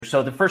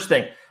So the first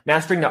thing,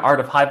 mastering the art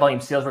of high volume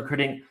sales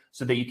recruiting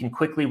so that you can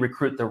quickly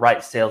recruit the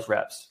right sales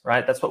reps,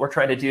 right? That's what we're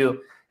trying to do,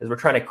 is we're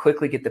trying to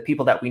quickly get the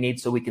people that we need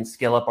so we can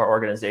scale up our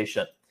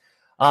organization.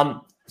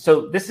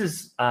 So this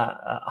is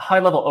a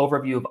high-level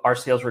overview of our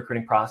sales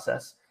recruiting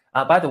process.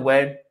 By the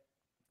way,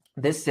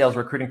 this sales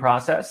recruiting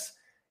process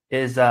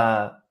is, is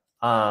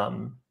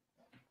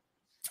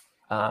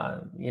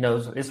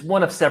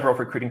one of several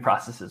recruiting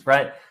processes,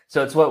 right?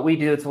 So it's what we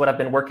do. It's what I've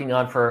been working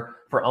on for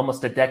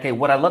almost a decade.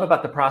 What I love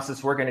about the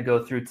process we're going to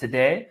go through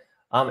today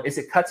is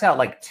it cuts out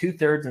like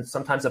 2/3 and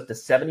sometimes up to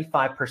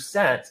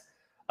 75%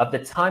 of the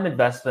time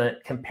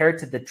investment compared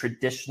to the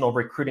traditional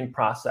recruiting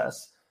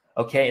process.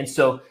 Okay. And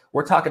so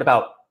we're talking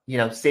about,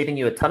 saving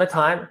you a ton of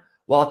time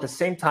while at the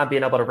same time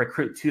being able to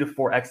recruit 2 to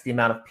 4x the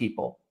amount of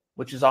people,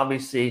 which is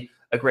obviously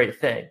a great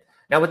thing.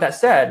 Now, with that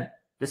said,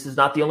 this is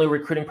not the only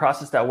recruiting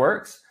process that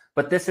works,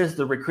 but this is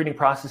the recruiting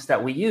process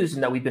that we use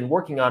and that we've been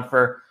working on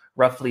for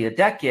roughly a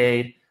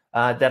decade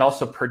that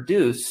also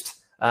produced,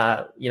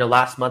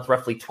 last month,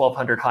 roughly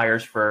 1,200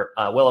 hires for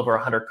well over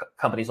 100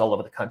 companies all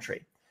over the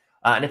country.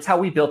 And it's how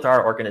we built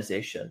our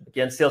organization.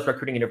 Again, Sales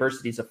Recruiting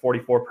University is a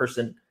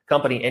 44-person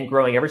company and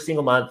growing every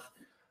single month.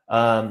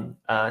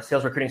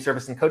 Sales recruiting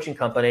service and coaching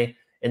company.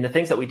 And the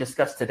things that we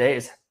discussed today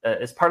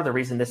is part of the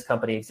reason this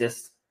company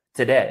exists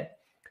today.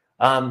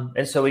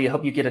 And so we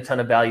hope you get a ton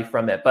of value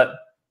from it. But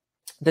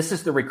this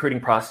is the recruiting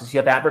process. You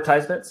have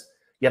advertisements,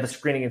 you have a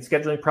screening and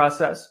scheduling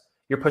process.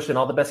 You're pushing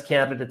all the best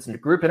candidates into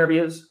group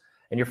interviews,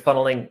 and you're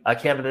funneling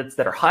candidates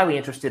that are highly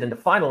interested into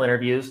final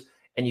interviews,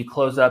 and you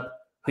close up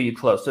who you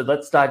close. So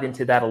let's dive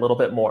into that a little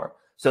bit more.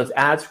 So it's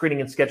ad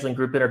screening and scheduling,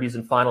 group interviews,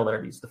 and final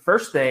interviews. The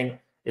first thing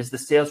is the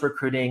sales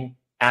recruiting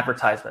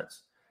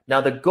advertisements.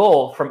 Now, the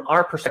goal from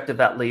our perspective,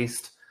 at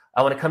least,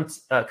 when it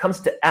comes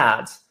to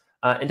ads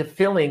and to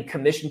filling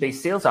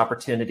commission-based sales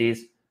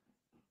opportunities,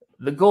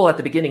 the goal at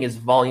the beginning is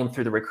volume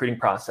through the recruiting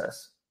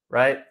process,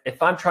 right?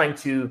 If I'm trying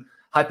to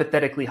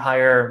hypothetically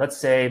hire, let's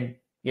say,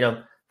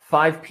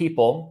 5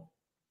 people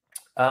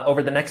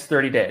over the next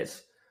 30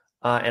 days,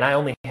 and I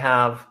only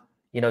have,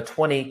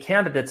 20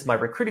 candidates in my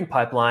recruiting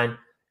pipeline,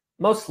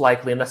 most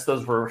likely, unless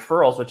those were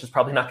referrals, which is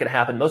probably not going to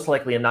happen, most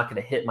likely I'm not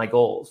going to hit my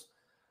goals.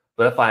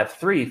 But if I have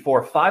 300,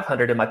 400,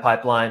 500 in my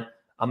pipeline,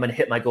 I'm going to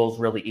hit my goals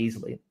really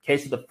easily. Okay,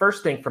 so the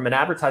first thing from an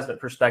advertisement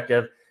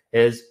perspective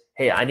is,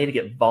 hey, I need to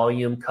get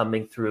volume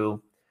coming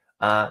through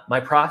my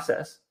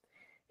process.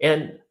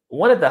 And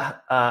one of the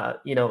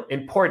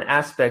important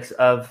aspects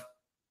of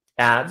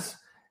ads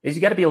is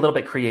you got to be a little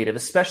bit creative,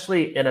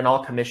 especially in an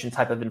all commission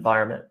type of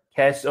environment.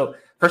 Okay, so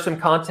for some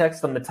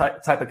context on the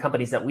type of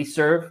companies that we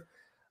serve,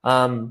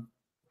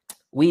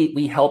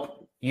 we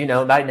help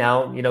right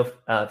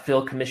now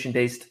fill commission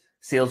based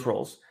sales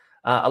roles.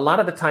 A lot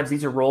of the times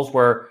these are roles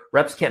where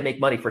reps can't make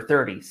money for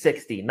 30,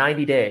 60,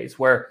 90 days,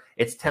 where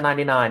it's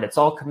 1099, it's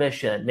all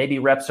commission. Maybe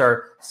reps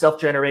are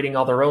self-generating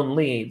all their own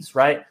leads,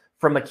 right?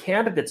 From a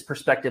candidate's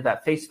perspective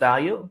at face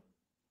value,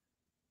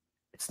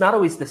 it's not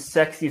always the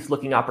sexiest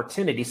looking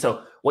opportunity.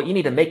 So what you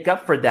need to make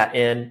up for that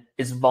in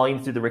is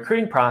volume through the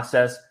recruiting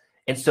process.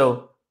 And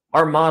so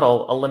our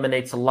model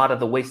eliminates a lot of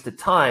the wasted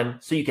time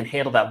so you can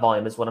handle that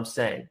volume is what I'm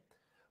saying.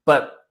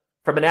 But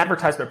from an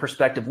advertisement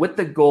perspective, with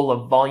the goal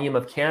of volume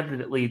of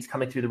candidate leads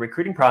coming through the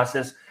recruiting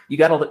process, you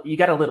got to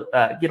get a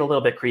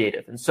little bit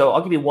creative. And so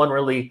I'll give you one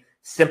really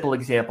simple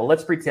example.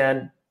 Let's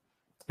pretend,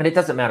 and it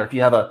doesn't matter if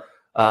you have a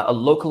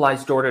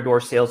localized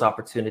door-to-door sales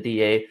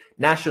opportunity, a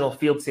national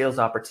field sales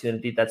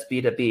opportunity that's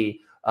B2B,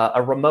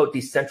 a remote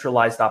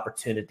decentralized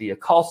opportunity, a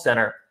call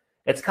center.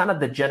 It's kind of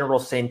the general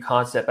same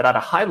concept, but at a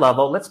high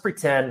level, let's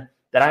pretend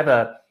that I have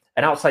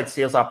an outside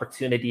sales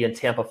opportunity in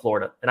Tampa,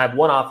 Florida, and I have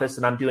one office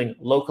and I'm doing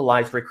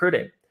localized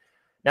recruiting.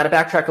 Now to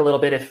backtrack a little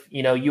bit, if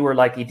you were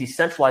like a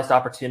decentralized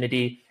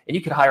opportunity and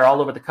you could hire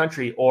all over the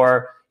country,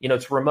 or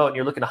it's remote and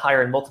you're looking to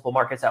hire in multiple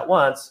markets at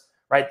once,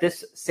 right?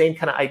 This same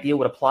kind of idea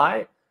would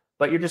apply,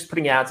 but you're just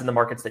putting ads in the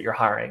markets that you're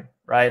hiring,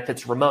 right? If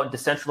it's remote and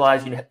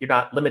decentralized, you're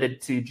not limited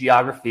to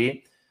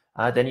geography,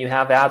 then you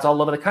have ads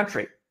all over the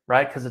country,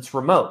 right? Because it's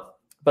remote.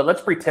 But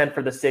let's pretend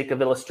for the sake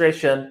of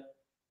illustration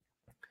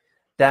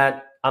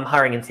that I'm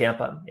hiring in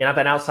Tampa and I have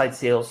an outside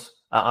sales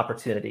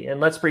opportunity. And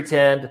let's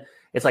pretend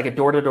it's like a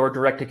door-to-door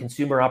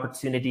direct-to-consumer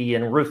opportunity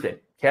in roofing,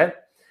 okay?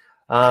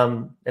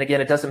 And again,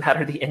 it doesn't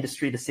matter the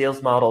industry, the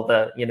sales model,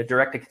 the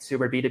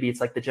direct-to-consumer, B2B,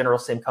 it's like the general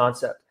same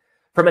concept.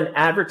 From an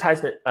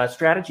advertisement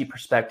strategy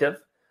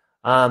perspective,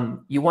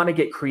 you want to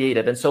get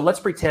creative. And so let's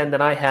pretend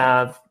that I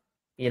have,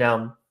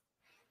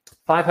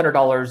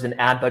 $500 in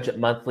ad budget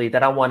monthly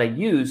that I want to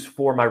use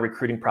for my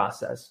recruiting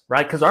process,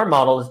 right? Because our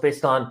model is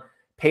based on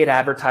paid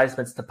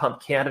advertisements to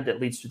pump candidate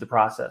leads through the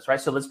process, right?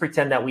 So let's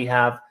pretend that we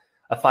have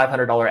a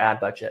 $500 ad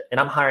budget and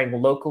I'm hiring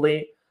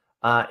locally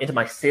into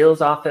my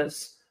sales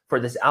office for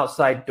this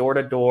outside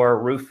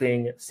door-to-door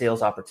roofing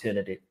sales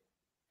opportunity.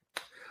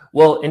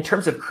 Well, in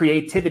terms of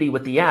creativity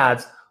with the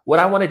ads, what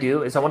I want to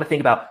do is I want to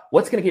think about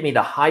what's going to get me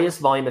the highest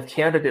volume of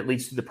candidate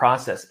leads through the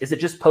process. Is it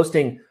just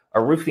posting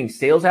a roofing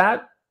sales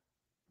ad?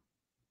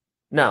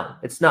 No,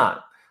 it's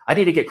not. I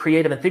need to get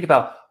creative and think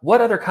about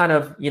what other kind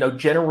of,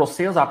 general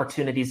sales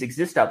opportunities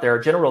exist out there, or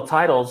general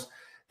titles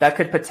that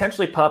could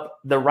potentially pop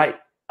the right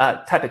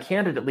type of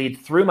candidate lead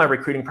through my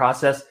recruiting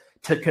process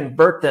to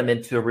convert them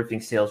into a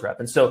roofing sales rep.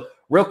 And so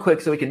real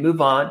quick, so we can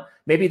move on,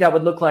 maybe that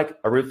would look like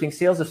a roofing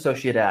sales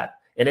associate ad,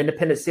 an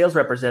independent sales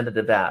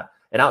representative ad,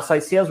 an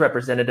outside sales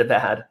representative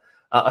ad,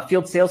 a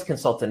field sales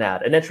consultant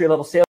ad, an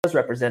entry-level sales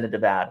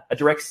representative ad, a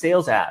direct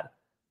sales ad,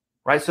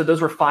 right? So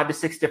those were 5 to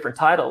 6 different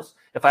titles.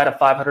 If I had a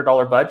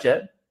 $500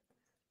 budget,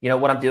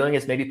 what I'm doing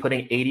is maybe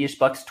putting 80-ish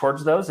bucks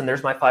towards those, and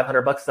there's my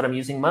 $500 that I'm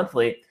using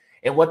monthly.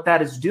 And what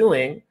that is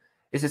doing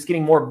is it's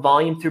getting more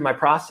volume through my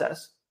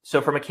process.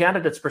 So from a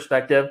candidate's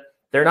perspective,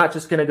 they're not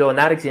just going to go in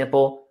that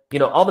example,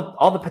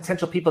 all the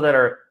potential people that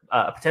are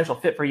a potential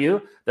fit for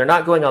you, they're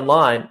not going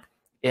online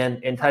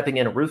and typing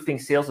in a roofing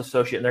sales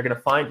associate and they're going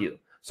to find you.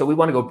 So we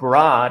want to go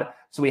broad.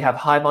 So we have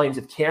high volumes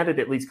of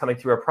candidate leads coming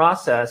through our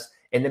process,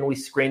 and then we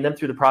screen them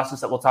through the process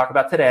that we'll talk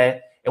about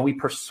today, and we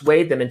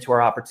persuade them into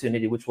our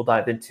opportunity, which we'll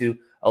dive into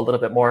a little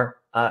bit more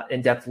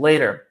in depth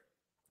later.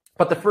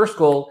 But the first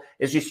goal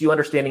is just you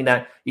understanding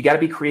that you got to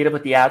be creative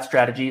with the ad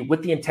strategy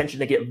with the intention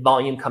to get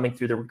volume coming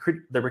through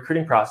the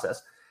recruiting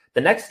process.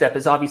 The next step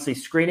is obviously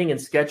screening and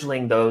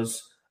scheduling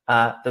those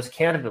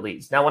candidate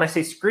leads. Now, when I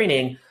say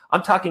screening,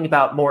 I'm talking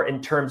about more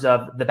in terms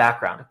of the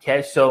background.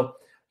 Okay, so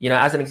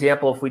as an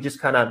example, if we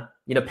just kind of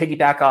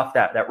piggyback off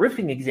that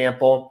roofing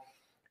example,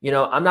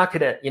 I'm not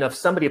gonna if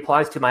somebody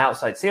applies to my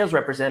outside sales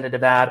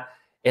representative ad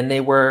and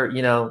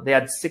they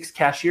had 6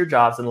 cashier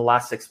jobs in the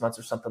last 6 months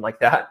or something like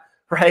that,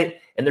 right?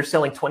 And they're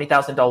selling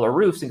 $20,000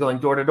 roofs and going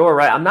door to door,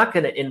 right? I'm not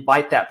going to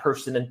invite that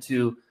person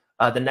into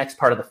the next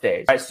part of the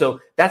phase, right? So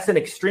that's an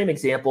extreme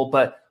example.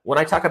 But when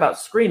I talk about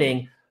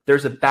screening,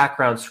 there's a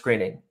background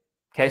screening.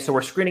 Okay, so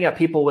we're screening out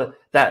people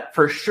that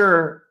for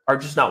sure are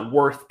just not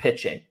worth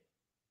pitching.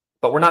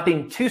 But we're not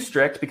being too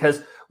strict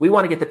because we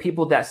want to get the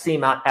people that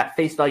seem at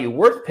face value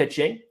worth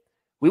pitching.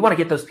 We want to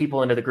get those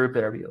people into the group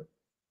interview.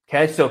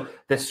 Okay, so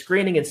the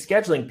screening and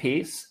scheduling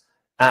piece,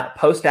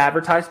 post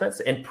advertisements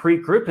and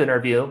pre-group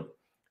interview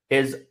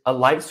is a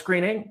light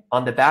screening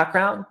on the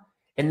background,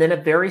 and then a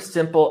very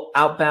simple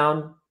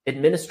outbound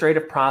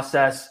administrative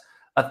process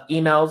of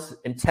emails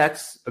and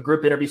texts, a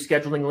group interview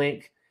scheduling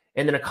link,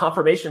 and then a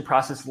confirmation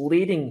process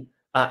leading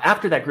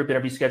after that group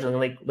interview scheduling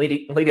link,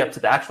 leading up to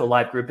the actual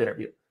live group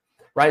interview,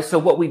 right? So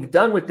what we've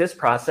done with this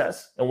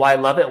process and why I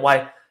love it, and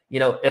why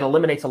it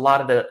eliminates a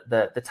lot of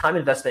the time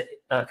investment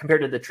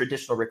compared to the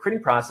traditional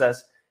recruiting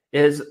process,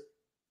 is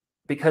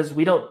because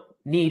we don't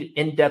need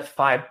in-depth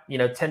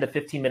 10 to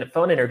 15 minute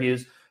phone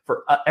interviews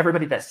for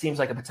everybody that seems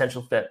like a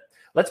potential fit.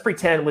 Let's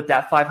pretend with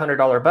that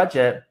 $500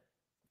 budget,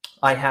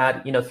 I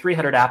had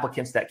 300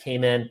 applicants that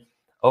came in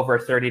over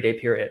a 30-day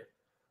period.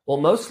 Well,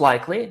 most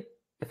likely,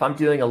 if I'm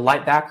doing a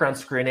light background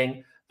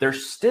screening,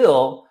 there's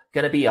still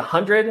going to be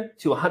 100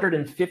 to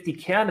 150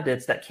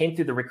 candidates that came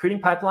through the recruiting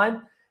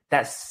pipeline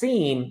that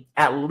seem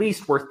at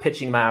least worth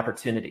pitching my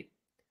opportunity.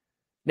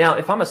 Now,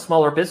 if I'm a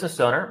smaller business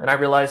owner, and I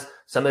realize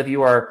some of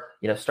you are,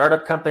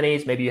 startup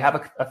companies, maybe you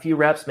have a few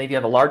reps, maybe you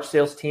have a large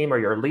sales team, or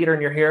you're a leader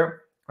and you're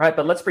here, right?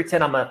 But let's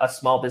pretend I'm a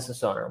small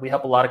business owner. We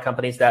help a lot of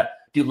companies that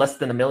do less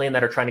than $1 million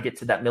that are trying to get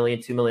to that $1 million,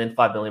 $2 million,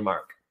 $5 million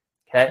mark.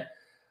 Okay.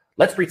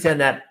 Let's pretend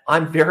that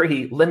I'm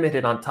very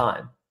limited on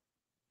time,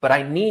 but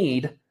I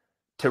need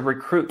to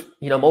recruit,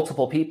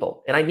 multiple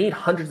people, and I need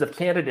hundreds of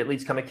candidate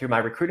leads coming through my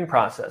recruiting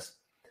process.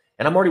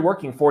 And I'm already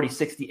working 40,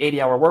 60,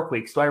 80-hour work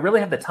weeks. Do I really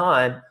have the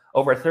time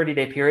over a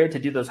 30-day period to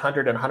do those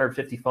 100 and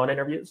 150 phone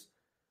interviews?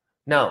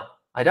 No,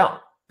 I don't,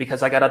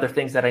 because I got other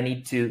things that I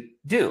need to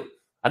do.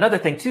 Another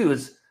thing too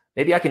is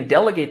maybe I can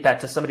delegate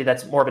that to somebody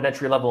that's more of an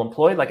entry-level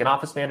employee, like an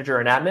office manager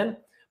or an admin.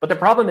 But the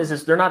problem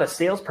is they're not a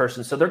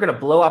salesperson, so they're going to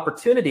blow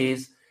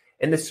opportunities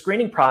in the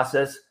screening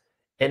process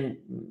and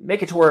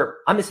make it to where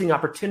I'm missing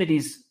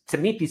opportunities to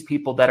meet these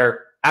people that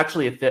are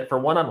actually a fit for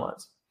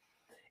one-on-ones.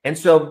 And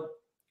so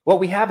what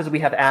we have is we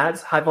have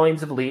ads, high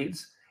volumes of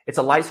leads. It's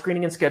a light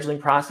screening and scheduling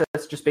process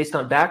just based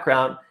on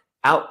background,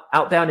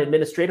 outbound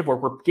administrative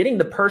work. We're getting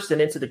the person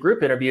into the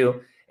group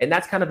interview, and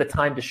that's kind of the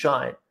time to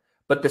shine.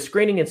 But the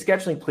screening and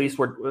scheduling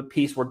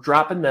piece, we're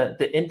dropping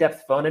the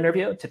in-depth phone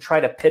interview to try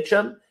to pitch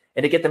them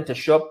and to get them to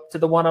show up to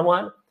the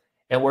one-on-one.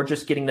 And we're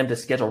just getting them to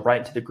schedule right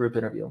into the group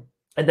interview.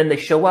 And then they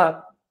show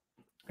up,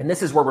 and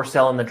this is where we're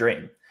selling the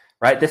dream,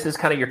 right? This is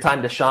kind of your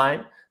time to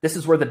shine. This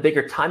is where the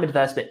bigger time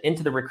investment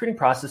into the recruiting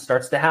process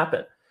starts to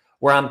happen,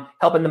 where I'm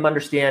helping them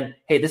understand,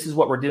 hey, this is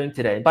what we're doing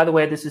today. And by the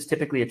way, this is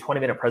typically a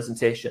 20-minute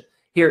presentation.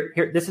 Here,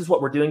 this is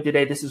what we're doing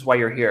today. This is why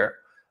you're here.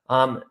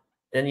 And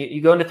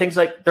you go into things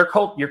like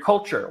your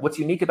culture, what's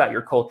unique about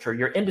your culture,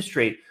 your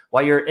industry,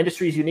 why your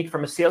industry is unique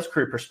from a sales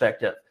career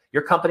perspective,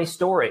 your company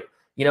story,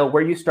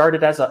 where you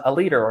started as a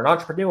leader or an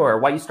entrepreneur,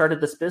 why you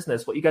started this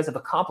business, what you guys have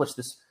accomplished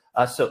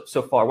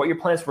so far, what your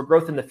plans for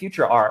growth in the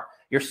future are,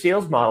 your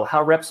sales model,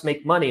 how reps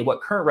make money,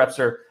 what current reps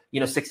are,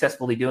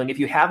 successfully doing. If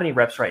you have any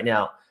reps right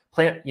now,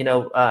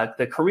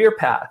 the career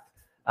path,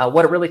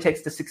 what it really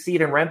takes to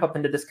succeed and ramp up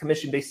into this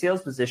commission-based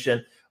sales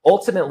position,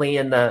 ultimately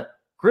in the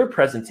group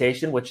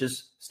presentation, which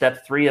is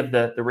step 3 of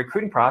the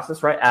recruiting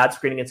process, right? Ad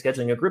screening and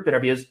scheduling your group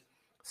interviews.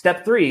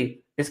 Step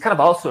 3 is kind of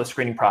also a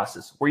screening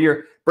process where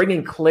you're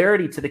bringing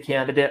clarity to the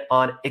candidate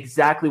on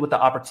exactly what the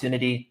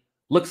opportunity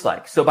looks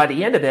like. So by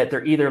the end of it,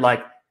 they're either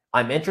like,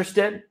 I'm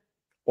interested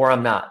or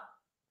I'm not.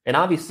 And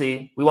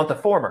obviously, we want the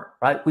former,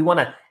 right? We want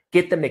to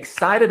get them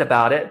excited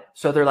about it.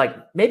 So they're like,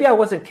 maybe I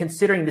wasn't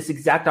considering this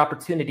exact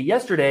opportunity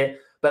yesterday,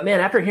 but man,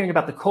 after hearing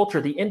about the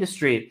culture, the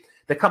industry,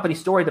 the company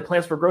story, the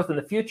plans for growth in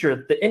the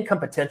future, the income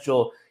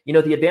potential,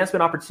 the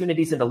advancement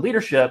opportunities into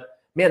leadership,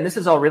 man, this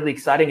is all really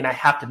exciting. And I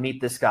have to meet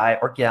this guy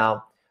or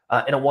gal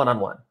in a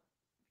one-on-one.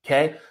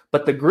 Okay.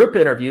 But the group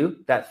interview,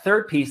 that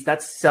third piece,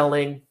 that's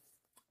selling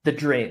the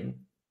dream.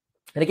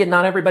 And again,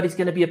 not everybody's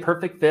going to be a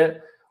perfect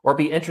fit or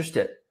be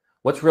interested.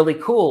 What's really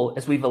cool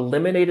is we've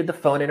eliminated the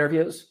phone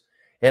interviews,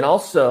 and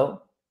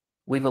also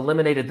we've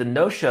eliminated the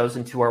no-shows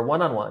into our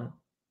one-on-one.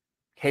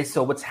 Okay,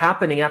 so what's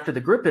happening after the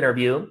group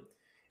interview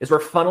is we're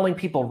funneling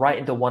people right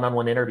into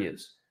one-on-one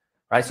interviews,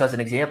 right? So as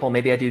an example,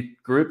 maybe I do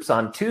groups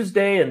on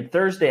Tuesday and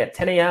Thursday at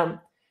 10 a.m.,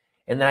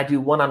 and then I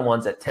do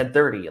one-on-ones at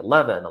 10:30,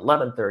 11,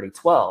 11:30,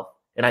 12,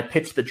 and I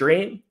pitch the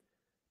dream.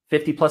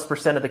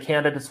 50+% of the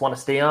candidates want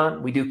to stay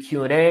on. We do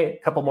Q&A, a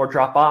couple more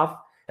drop off,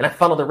 and I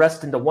funnel the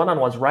rest into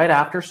one-on-ones right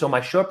after, so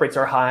my show-up rates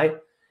are high,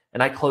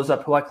 and I close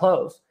up who I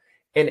close.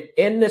 And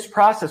in this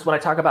process, when I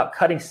talk about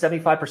cutting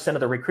 75% of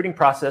the recruiting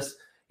process,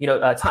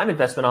 time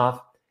investment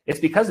off, it's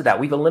because of that.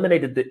 We've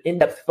eliminated the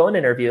in-depth phone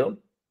interview,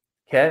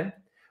 okay?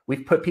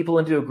 We've put people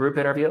into a group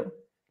interview,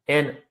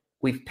 and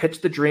we've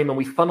pitched the dream, and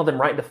we funnel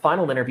them right into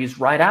final interviews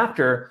right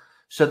after,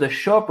 so the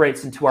show-up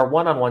rates into our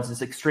one-on-ones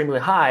is extremely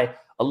high,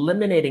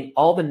 eliminating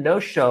all the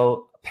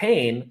no-show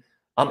pain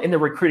in the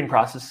recruiting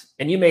process.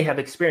 And you may have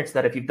experienced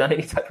that if you've done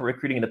any type of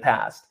recruiting in the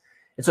past.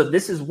 And so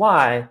this is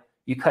why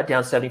you cut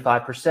down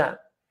 75%.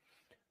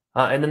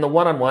 And then the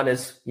one-on-one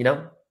is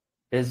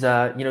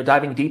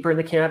diving deeper in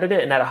the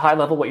candidate. And at a high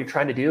level, what you're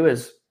trying to do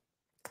is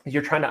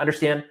you're trying to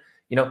understand,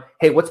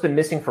 hey, what's been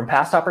missing from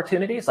past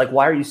opportunities? Like,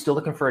 why are you still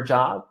looking for a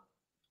job,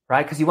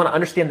 right? Because you want to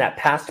understand that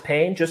past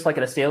pain, just like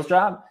in a sales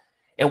job.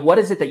 And what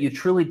is it that you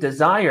truly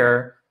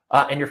desire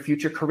in your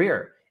future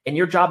career? And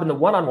your job in the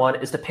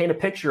one-on-one is to paint a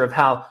picture of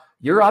how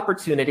your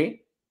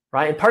opportunity,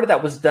 right? And part of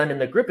that was done in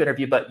the group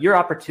interview, but your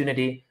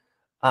opportunity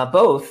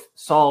both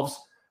solves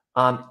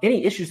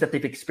any issues that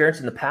they've experienced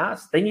in the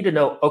past. They need to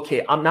know,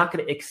 okay, I'm not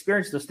going to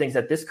experience those things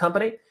at this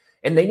company.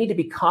 And they need to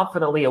be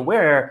confidently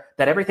aware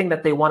that everything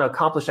that they want to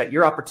accomplish at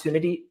your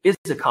opportunity is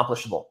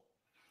accomplishable.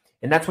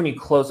 And that's when you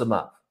close them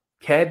up.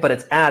 Okay. But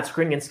it's ads,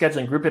 screening and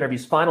scheduling, group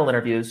interviews, final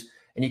interviews,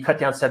 and you cut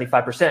down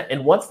 75%.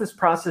 And once this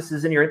process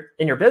is in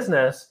your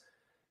business,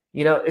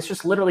 it's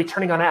just literally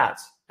turning on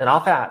ads and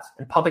off ads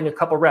and pumping a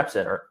couple reps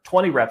in or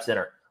 20 reps in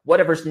or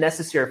whatever's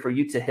necessary for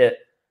you to hit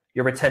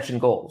your retention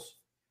goals.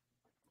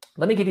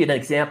 Let me give you an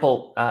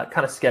example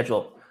kind of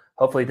schedule.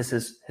 Hopefully this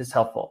is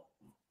helpful.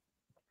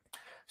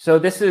 So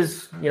this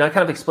is, I kind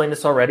of explained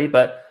this already,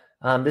 but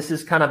this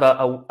is kind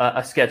of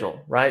a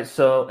schedule, right?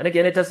 So, and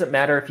again, it doesn't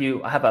matter if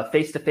you have a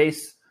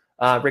face-to-face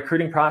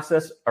recruiting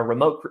process, a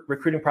remote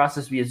recruiting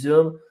process via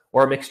Zoom,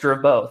 or a mixture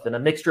of both. And a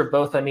mixture of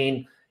both, I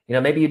mean,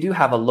 maybe you do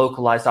have a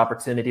localized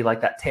opportunity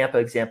like that Tampa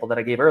example that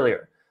I gave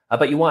earlier.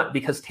 But you want,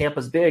 because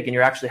Tampa's big and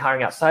you're actually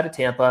hiring outside of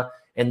Tampa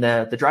and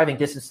the driving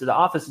distance to the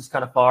office is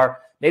kind of far,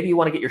 maybe you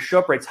want to get your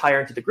show-up rates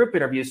higher into the group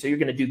interviews. So you're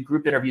going to do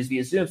group interviews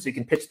via Zoom so you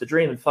can pitch the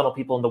dream and funnel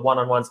people into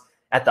one-on-ones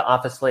at the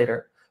office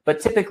later. But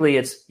typically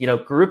it's,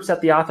 groups at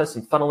the office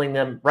and funneling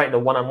them right into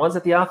one-on-ones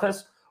at the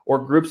office, or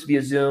groups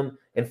via Zoom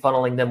and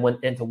funneling them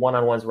into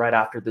one-on-ones right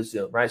after the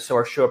Zoom, right? So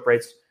our show-up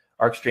rates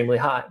are extremely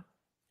high.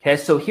 Okay,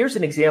 so here's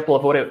an example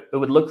of what it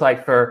would look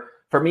like for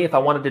me if I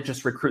wanted to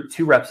just recruit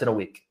 2 reps in a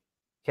week.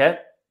 Okay,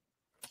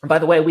 and by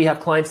the way, we have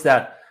clients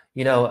that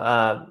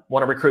want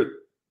to recruit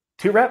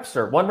 2 reps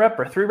or 1 rep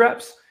or 3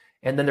 reps,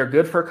 and then they're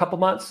good for a couple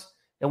months.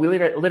 And we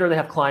literally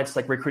have clients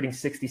like recruiting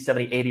 60,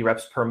 70, 80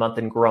 reps per month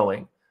and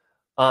growing.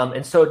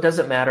 And so it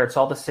doesn't matter. It's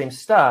all the same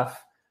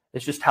stuff.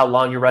 It's just how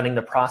long you're running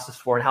the process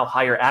for and how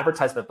high your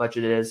advertisement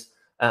budget is,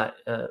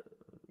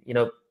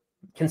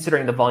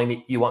 considering the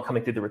volume you want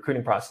coming through the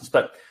recruiting process.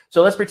 But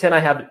so let's pretend I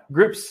have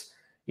groups,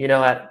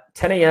 at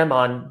 10 a.m.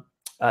 on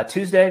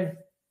Tuesday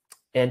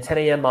and 10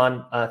 a.m.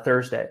 on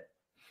Thursday.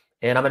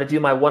 And I'm going to do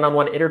my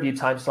one-on-one interview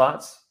time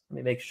slots. Let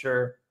me make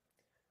sure.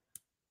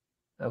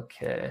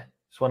 Okay.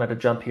 Just wanted to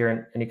jump here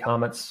in any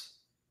comments.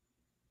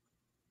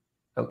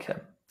 Okay.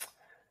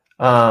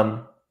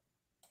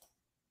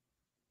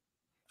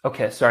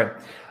 Okay, sorry.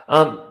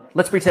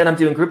 Let's pretend I'm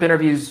doing group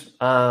interviews,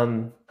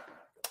 via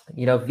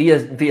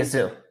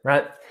Zoom,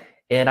 right?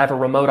 And I have a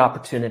remote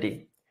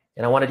opportunity,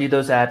 and I want to do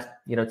those at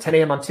 10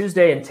 a.m. on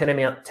Tuesday and 10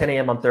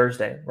 a.m. on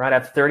Thursday, right? I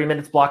have 30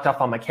 minutes blocked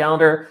off on my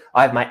calendar.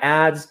 I have my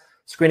ads,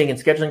 screening and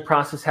scheduling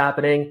process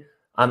happening.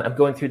 I'm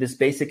going through this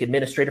basic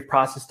administrative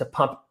process to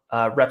pump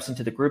reps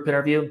into the group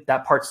interview.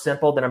 That part's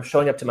simple. Then I'm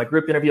showing up to my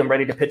group interview. I'm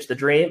ready to pitch the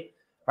dream,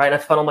 right? And I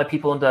funnel my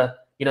people into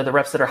the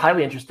reps that are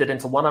highly interested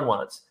into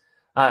one-on-ones.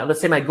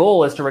 Let's say my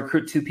goal is to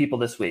recruit 2 people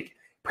this week.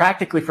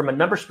 Practically, from a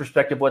numbers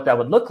perspective, what that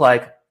would look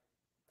like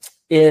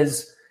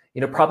is,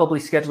 probably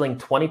scheduling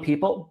 20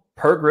 people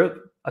per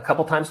group a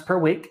couple times per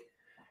week.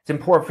 It's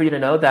important for you to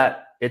know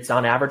that it's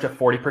on average a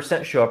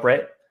 40% show up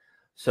rate.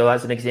 So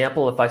as an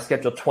example, if I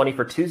schedule 20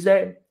 for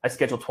Tuesday, I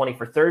schedule 20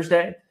 for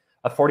Thursday,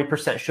 a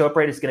 40% show up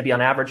rate is going to be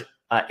on average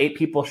 8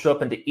 people show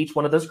up into each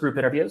one of those group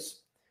interviews.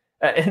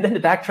 And then to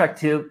backtrack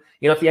to,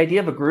 if the idea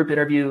of a group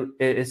interview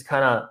is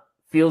kind of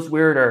feels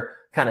weird or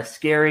kind of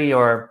scary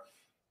or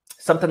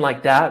something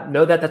like that,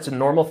 know that that's a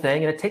normal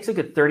thing. And it takes a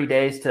good 30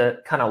 days to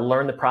kind of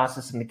learn the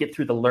process and to get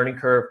through the learning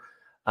curve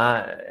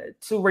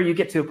to where you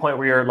get to a point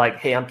where you're like,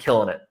 hey, I'm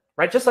killing it,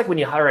 right? Just like when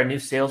you hire a new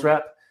sales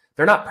rep,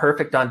 they're not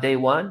perfect on day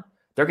one.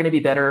 They're going to be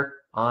better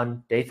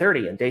on day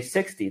 30 and day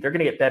 60. They're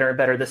going to get better and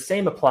better. The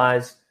same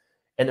applies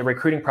in the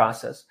recruiting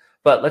process.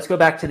 But let's go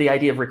back to the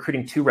idea of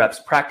recruiting 2 reps.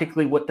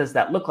 Practically, what does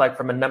that look like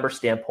from a number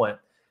standpoint?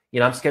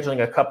 I'm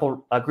scheduling a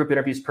couple group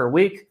interviews per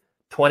week,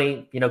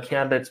 20,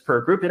 candidates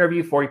per group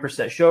interview,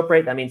 40% show up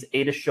rate. That means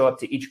 8 show up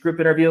to each group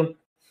interview.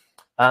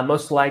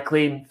 Most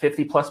likely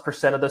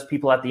 50+% of those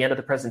people at the end of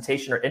the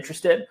presentation are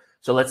interested.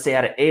 So let's say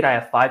out of 8, I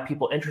have 5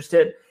 people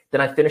interested.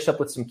 Then I finish up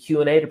with some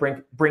Q&A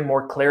to bring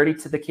more clarity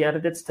to the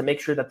candidates to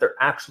make sure that they're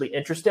actually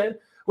interested,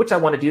 which I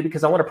want to do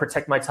because I want to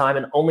protect my time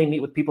and only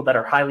meet with people that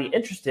are highly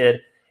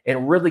interested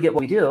and really get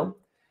what we do.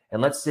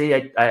 And let's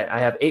say I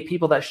have 8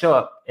 people that show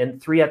up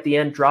and 3 at the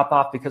end drop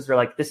off because they're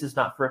like, this is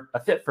not a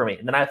fit for me.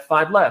 And then I have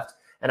 5 left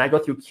and I go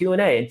through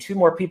Q&A and 2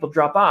 more people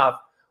drop off.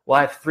 Well,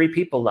 I have 3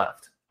 people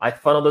left. I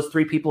funnel those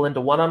 3 people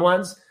into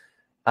one-on-ones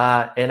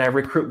and I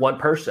recruit 1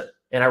 person.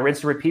 And I rinse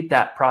and repeat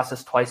that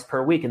process twice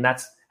per week. And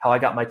that's how I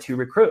got my 2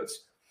 recruits.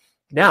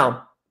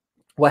 Now,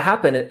 what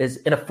happened is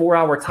in a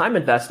 4-hour time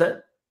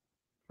investment,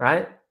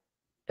 right?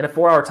 In a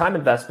 4-hour time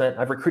investment,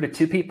 I've recruited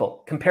 2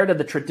 people. Compared to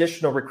the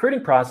traditional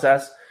recruiting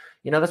process,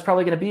 that's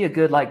probably going to be a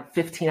good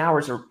 15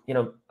 hours or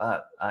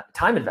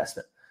time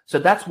investment. So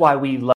that's why we love